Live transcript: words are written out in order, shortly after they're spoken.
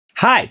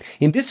Hi!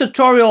 In this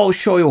tutorial I'll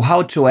show you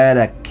how to add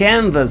a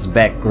canvas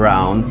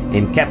background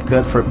in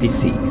CapCut for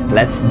PC.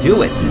 Let's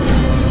do it!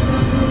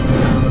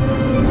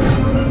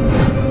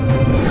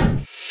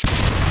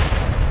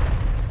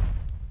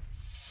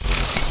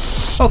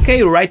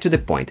 Okay, right to the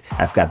point.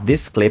 I've got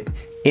this clip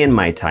in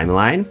my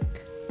timeline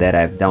that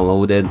I've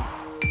downloaded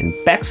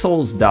in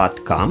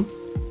pexels.com.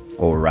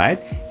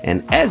 Alright,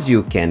 and as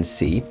you can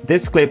see,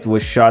 this clip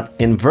was shot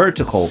in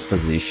vertical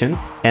position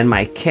and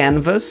my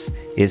canvas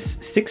is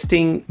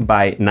 16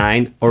 by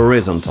 9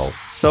 horizontal.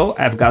 So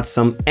I've got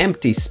some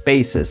empty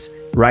spaces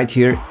right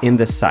here in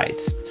the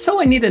sides.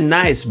 So I need a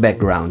nice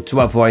background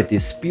to avoid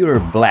this pure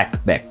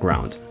black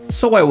background.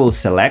 So I will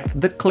select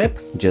the clip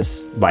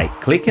just by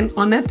clicking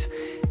on it.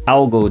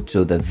 I'll go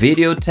to the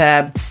Video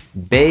tab,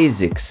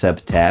 Basic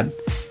sub-tab.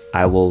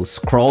 I will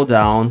scroll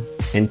down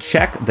and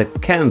check the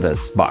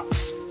Canvas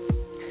box.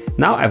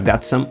 Now I've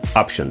got some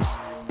options.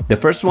 The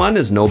first one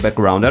is no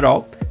background at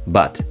all,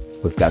 but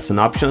we've got some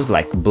options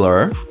like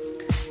blur,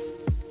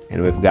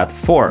 and we've got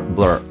 4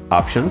 blur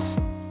options.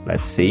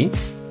 Let's see.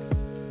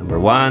 Number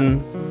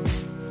 1,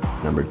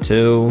 number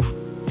 2,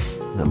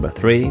 number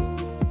 3,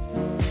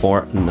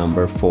 or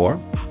number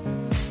 4.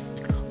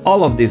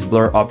 All of these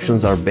blur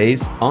options are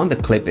based on the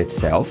clip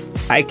itself.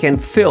 I can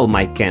fill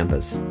my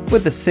canvas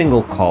with a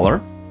single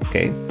color.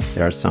 Okay,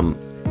 there are some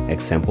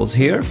examples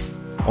here.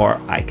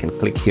 Or I can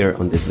click here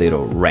on this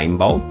little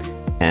rainbow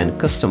and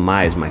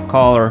customize my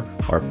color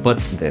or put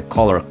the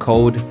color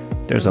code.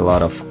 There's a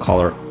lot of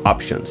color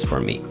options for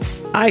me.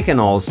 I can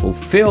also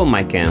fill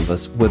my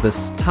canvas with a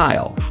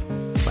style,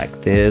 like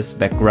this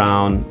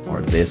background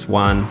or this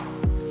one.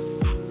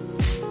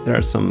 There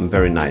are some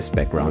very nice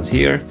backgrounds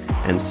here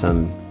and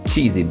some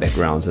cheesy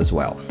backgrounds as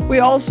well. We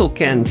also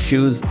can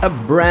choose a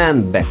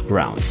brand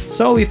background.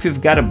 So if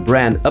you've got a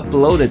brand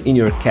uploaded in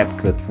your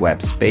CapCut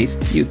web space,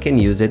 you can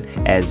use it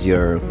as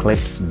your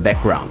clip's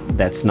background.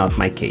 That's not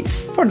my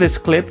case. For this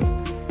clip,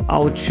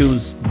 I'll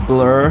choose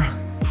blur,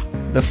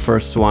 the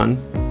first one.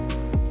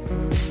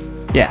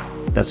 Yeah,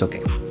 that's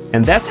okay.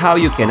 And that's how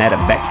you can add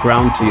a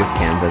background to your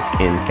canvas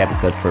in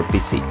CapCut for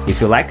PC.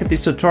 If you liked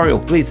this tutorial,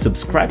 please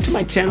subscribe to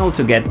my channel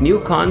to get new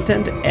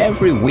content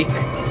every week.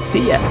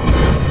 See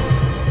ya!